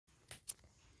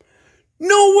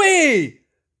No way!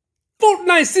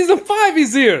 Fortnite Season 5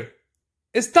 is here!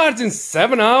 It starts in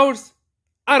 7 hours?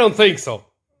 I don't think so.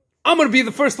 I'm gonna be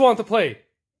the first one to play. You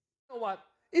know what?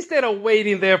 Instead of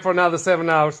waiting there for another 7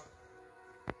 hours,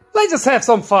 let's just have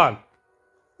some fun.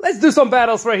 Let's do some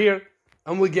battles right here,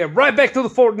 and we'll get right back to the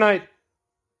Fortnite.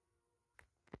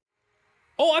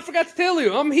 Oh, I forgot to tell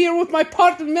you, I'm here with my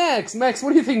partner Max. Max, what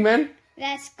do you think, man?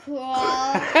 That's cool.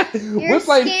 Your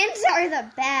skins are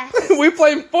the best. We're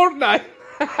playing Fortnite.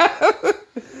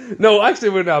 No, actually,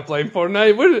 we're not playing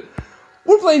Fortnite.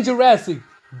 We're playing Jurassic,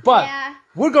 but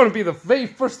we're gonna be the very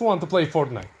first one to play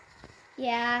Fortnite.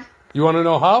 Yeah. You wanna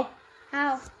know how?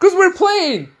 How? Because we're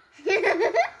playing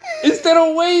instead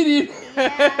of waiting.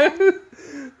 Yeah.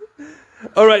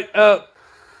 All right.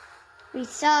 We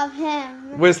still have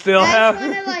him. We still have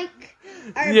one of like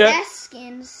our best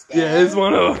skins. Still. Yeah, it's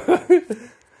one of.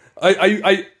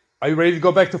 Are you ready to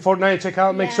go back to Fortnite and check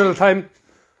out? Make sure the time.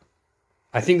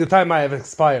 I think the time might have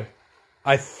expired.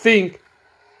 I think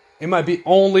it might be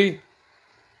only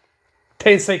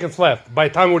 10 seconds left by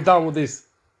the time we're done with this.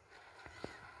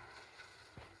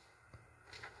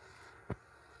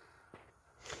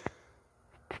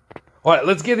 Alright,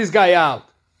 let's get this guy out.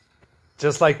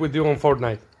 Just like we do on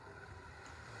Fortnite.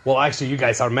 Well, actually, you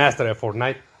guys are master at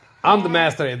Fortnite. I'm the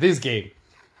master at this game.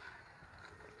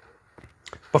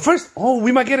 But first,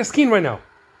 we might get a skin right now.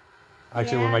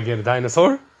 Actually, we might get a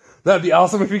dinosaur. That'd be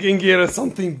awesome if we can get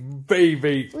something very,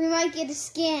 very... We might get a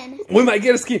skin. We might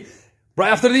get a skin.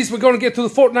 Right after this, we're going to get to the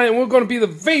Fortnite and we're going to be the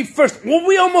very first... Well,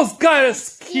 we almost got a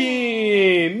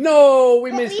skin. No,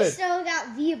 we missed it. But we still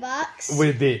got V-Bucks.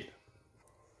 We did.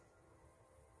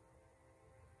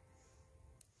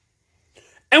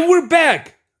 And we're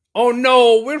back. Oh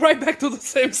no, we're right back to the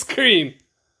same screen.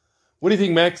 What do you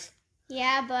think, Max?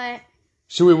 Yeah, but...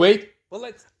 Should we wait? Well,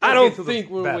 I don't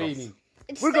think we're waiting.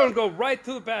 We're going to go right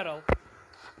to the battle.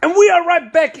 And we are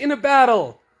right back in a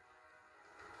battle.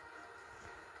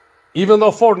 Even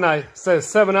though Fortnite says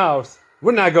 7 hours,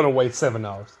 we're not going to wait 7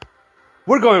 hours.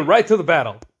 We're going right to the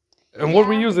battle. And what are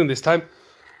we using this time?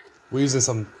 We're using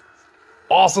some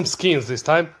awesome skins this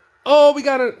time. Oh, we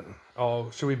got it.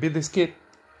 Oh, should we beat this kid?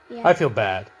 Yeah. I feel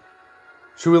bad.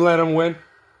 Should we let him win?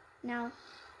 No.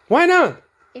 Why not?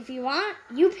 If you want,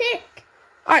 you pick.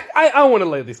 I want to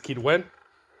let this kid win.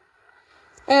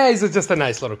 He's just a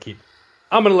nice little kid.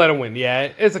 I'm going to let him win.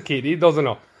 Yeah, it's a kid. He doesn't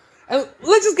know. And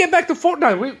let's just get back to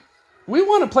Fortnite. We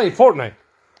want to play Fortnite.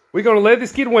 We're going to let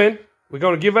this kid win. We're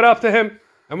going to give it up to him.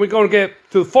 And we're going to get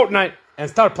to Fortnite and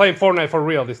start playing Fortnite for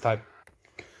real this time.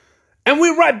 And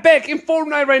we're right back in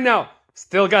Fortnite right now.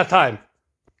 Still got time.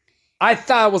 I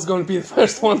thought I was going to be the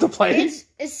first one to play.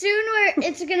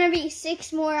 It's going to be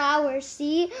 6 more hours,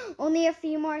 see? Only a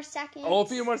few more seconds. Oh, a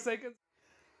few more seconds?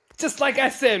 Just like I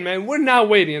said, man, we're not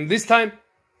waiting. And this time,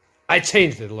 I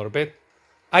changed it a little bit.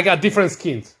 I got different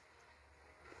skins.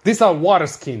 These are water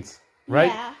skins, right?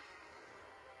 Yeah.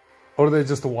 Or they're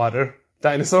just water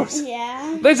dinosaurs?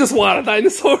 Yeah. They're just water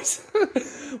dinosaurs.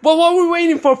 But while we're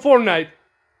waiting for Fortnite...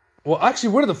 Well, actually,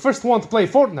 we're the first one to play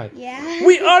Fortnite. Yeah.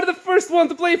 We are the first one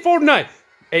to play Fortnite.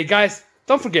 Hey, guys,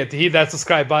 don't forget to hit that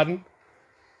subscribe button.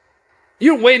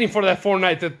 You're waiting for that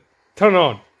Fortnite to turn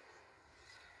on.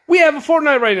 We have a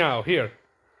Fortnite right now, here.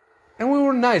 And we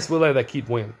were nice. We let that kid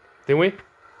win. Didn't we?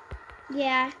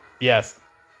 Yeah. Yes.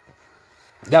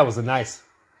 That was a nice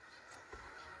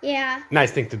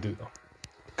thing to do, though.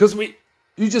 Because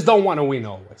you just don't want to win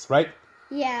always, right?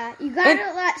 Yeah, you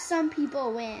gotta let some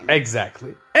people win.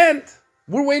 Exactly. And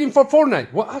we're waiting for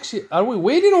Fortnite. Well, actually, are we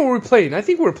waiting or are we playing? I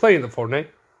think we're playing the Fortnite.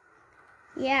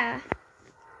 Yeah.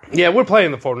 Yeah, we're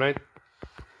playing the Fortnite.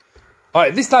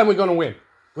 Alright, this time we're gonna win.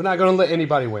 We're not gonna let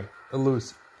anybody win. Or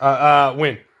lose.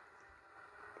 Win.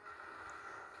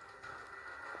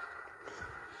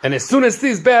 And as soon as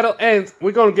this battle ends,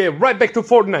 we're gonna get right back to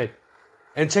Fortnite.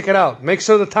 And check it out. Make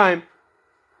sure the time...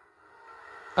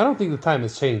 I don't think the time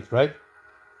has changed, right?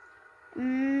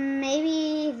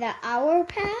 Maybe the hour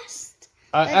passed?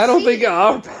 I don't think an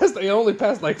hour passed. It only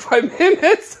passed like 5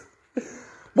 minutes. But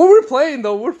we're playing,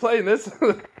 though. We're playing this.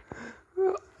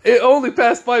 It only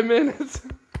passed 5 minutes.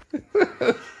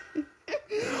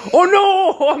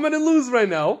 Oh, no! I'm going to lose right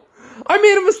now. I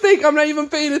made a mistake. I'm not even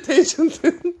paying attention.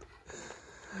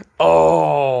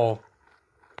 Oh.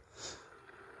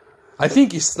 I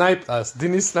think he sniped us.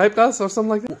 Didn't he snipe us or something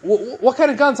like that? What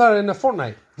kind of guns are in the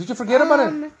Fortnite? Did you forget about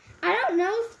it? I don't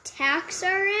know if TACs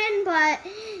are in, but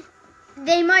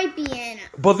they might be in.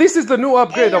 But this is the new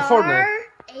upgrade of Fortnite.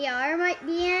 AR might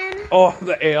be in. Oh,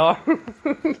 the AR.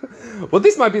 Well,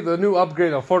 this might be the new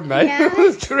upgrade of Fortnite.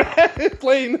 Yeah.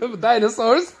 Playing with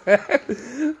dinosaurs.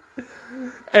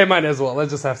 Hey, might as well.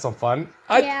 Let's just have some fun.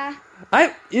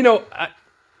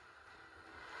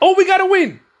 Oh, we got a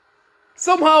win.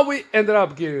 Somehow we ended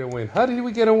up getting a win. How did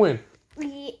we get a win?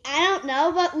 I don't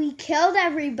know, but we killed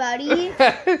everybody.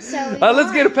 So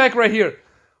let's get a pack right here.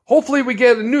 Hopefully we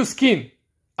get a new skin.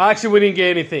 Actually, we didn't get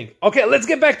anything. Okay, let's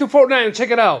get back to Fortnite and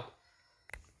check it out.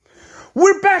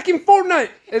 We're back in Fortnite.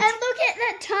 And look at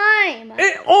that time.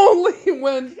 It only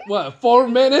went, 4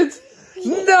 minutes?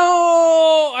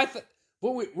 No!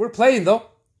 We're playing, though.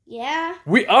 Yeah.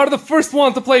 We are the first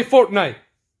one to play Fortnite.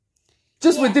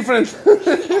 Just with different...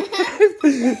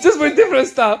 just with different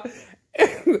stuff.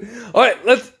 Alright,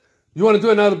 you want to do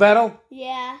another battle?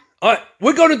 Yeah. Alright,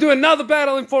 we're going to do another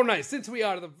battle in Fortnite. Since we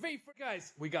are the very first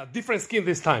guys, we got different skin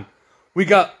this time. We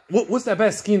got... What's the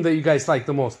best skin that you guys like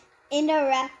the most?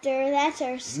 Indoraptor, that's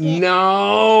our skin.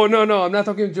 No. I'm not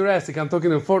talking Jurassic. I'm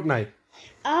talking in Fortnite.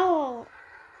 Oh,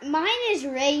 mine is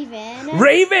Raven.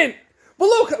 Raven! But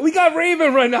look, we got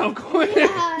Raven right now.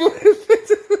 Yeah.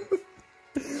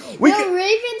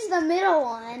 Raven's the middle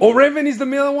one. Oh, Raven is the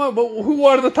middle one? But who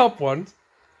are the top ones?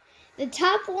 The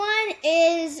top one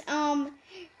is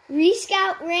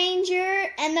Rescout Ranger,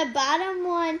 and the bottom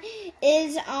one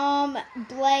is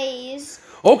Blaze.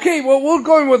 Okay, well we're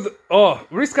going with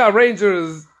Rescout Ranger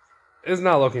is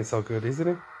not looking so good, isn't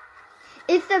it?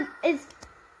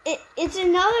 It's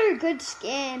another good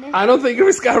skin. I don't think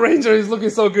Rescout Ranger is looking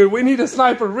so good. We need a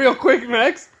sniper real quick,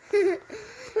 Max.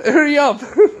 Hurry up.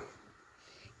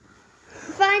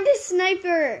 Find a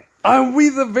sniper. Are we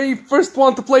the very first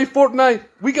one to play Fortnite?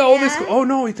 We got all this. Oh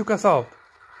no, he took us out.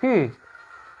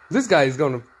 This guy is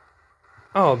gonna.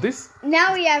 Oh, this.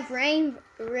 Now we have Raven.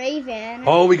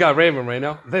 Oh, we got Raven right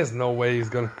now. There's no way he's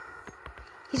gonna.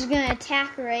 He's gonna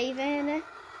attack Raven.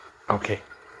 Okay.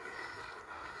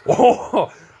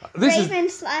 Oh,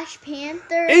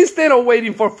 Raven/Panther. Instead of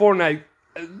waiting for Fortnite,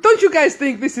 don't you guys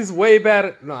think this is way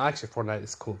better? No, actually, Fortnite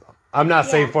is cool though. I'm not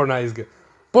saying Fortnite is good.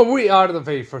 But we are the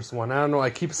very first one. I don't know. I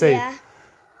keep saying. Yeah.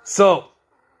 So.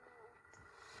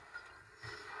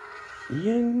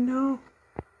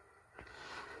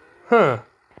 Huh.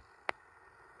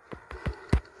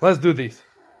 Let's do this.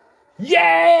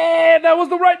 Yeah! That was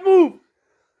the right move!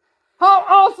 How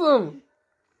awesome!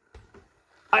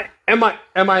 Am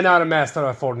I not a master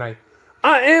at Fortnite?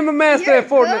 I am a master at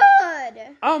Fortnite.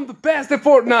 Good. I'm the best at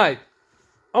Fortnite.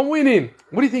 I'm winning.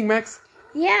 What do you think, Max?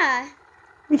 Yeah.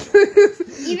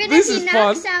 Even This if is he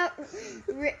knocks fun. out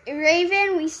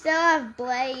Raven, we still have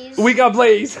Blaze. We got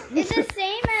Blaze. It's the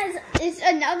same as it's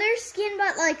another skin,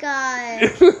 but like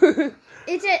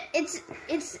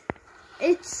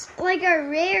it's like a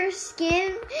rare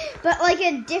skin, but like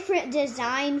a different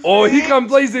design. Oh, he come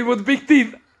blazing with big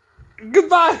teeth.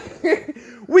 Goodbye.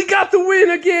 We got the win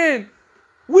again.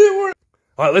 We were.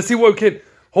 All right, let's see what we can.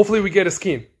 Hopefully, we get a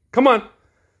skin. Come on.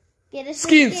 Get a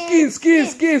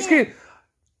Skin.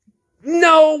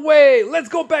 No way! Let's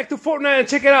go back to Fortnite and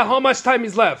check it out how much time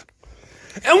is left.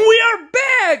 And we are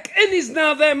back! And it's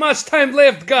not that much time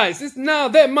left, guys. It's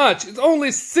not that much. It's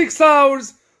only 6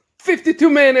 hours, 52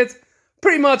 minutes,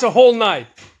 pretty much a whole night.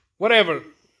 Whatever.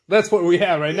 That's what we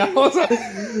have right now.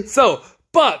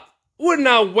 But we're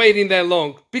not waiting that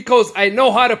long because I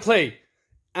know how to play.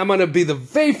 I'm gonna be the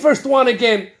very first one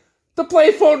again to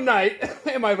play Fortnite.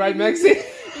 Am I right, Maxie?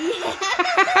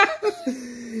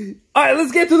 Alright,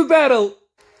 let's get to the battle.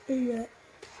 Yeah.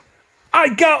 I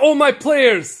got all my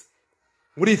players.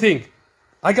 What do you think?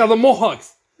 I got the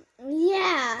Mohawks.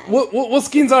 Yeah. What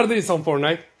skins are these on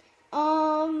Fortnite?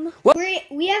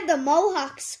 We have the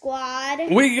Mohawk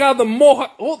Squad. We got the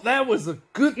Mohawk. Oh, that was a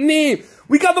good name.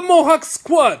 We got the Mohawk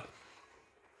Squad.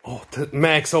 Oh,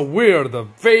 Max, so we're the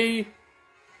very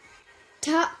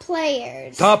top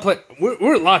players.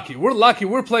 We're lucky. We're lucky.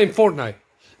 We're playing Fortnite.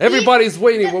 Everybody's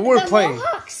waiting when we're playing. The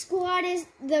Mohawk Squad is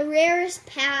the rarest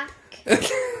pack.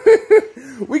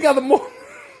 We got the Mohawk.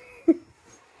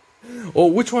 Oh,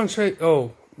 which one should I...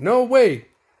 Oh, no way.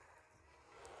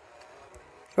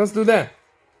 Let's do that.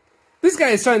 This guy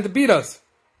is trying to beat us.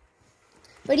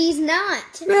 But he's not.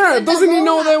 Yeah, doesn't he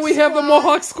know that we have the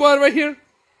Mohawk Squad right here?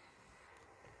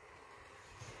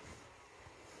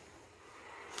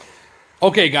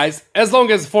 Okay, guys, as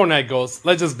long as Fortnite goes,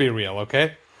 let's just be real,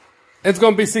 okay? It's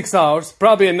gonna be 6 hours,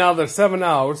 probably another 7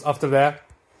 hours after that.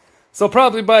 So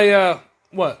probably by,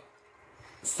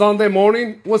 Sunday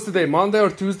morning? What's today, Monday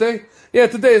or Tuesday? Yeah,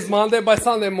 today is Monday. By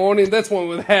Sunday morning, that's when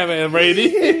we'll have it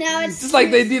ready. No, it's just like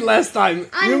they did last time.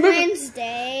 On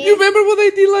Wednesday. You remember what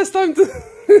they did last time?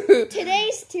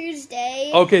 Today's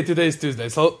Tuesday. Okay, today's Tuesday.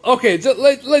 So, okay,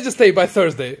 let's just say by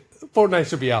Thursday, Fortnite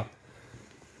should be out.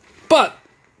 But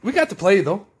we got to play,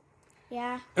 though.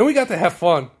 Yeah. And we got to have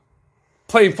fun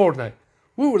playing Fortnite.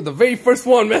 We were the very first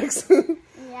one, Max.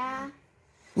 Yeah.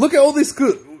 Look at all this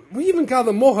good. We even got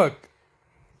the Mohawk.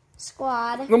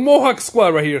 Squad. The Mohawk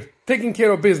squad right here. Taking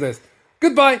care of business.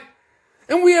 Goodbye.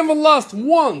 And we haven't lost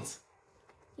once.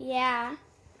 Yeah.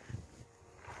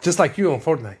 Just like you on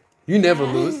Fortnite. You never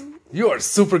lose. You are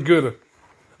super good.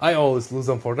 I always lose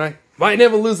on Fortnite. But I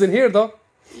never lose in here though.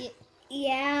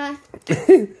 Yeah.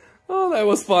 Oh, that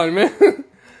was fun, man.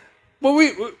 But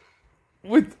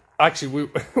we actually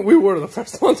we were the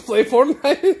first ones to play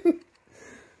Fortnite.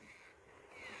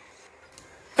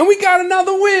 And we got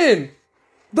another win.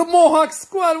 The Mohawk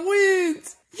squad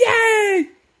wins. Yay!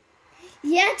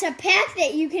 Yeah, it's a pack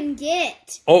that you can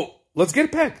get. Oh, let's get a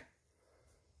pack.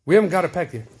 We haven't got a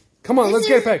pack yet. Come on, let's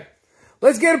get a pack.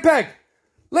 Let's get a pack.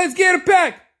 Let's get a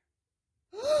pack.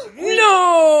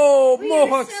 No!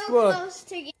 Mohawk squad. Close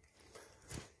to get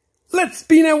Let's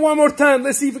spin it one more time.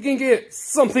 Let's see if we can get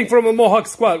something from the Mohawk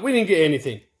squad. We didn't get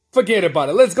anything. Forget about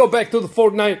it. Let's go back to the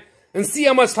Fortnite and see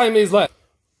how much time is left.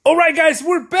 Alright guys,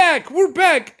 we're back. We're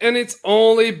back. And it's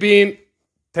only been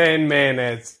 10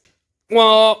 minutes.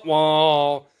 Wah,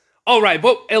 wah. Alright,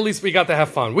 but at least we got to have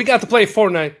fun. We got to play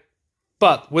Fortnite,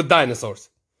 but with dinosaurs.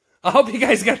 I hope you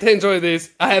guys got to enjoy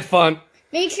this. I had fun.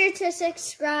 Make sure to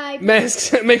subscribe. Make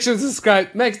sure to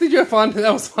subscribe. Max, did you have fun?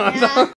 That was fun. Yeah.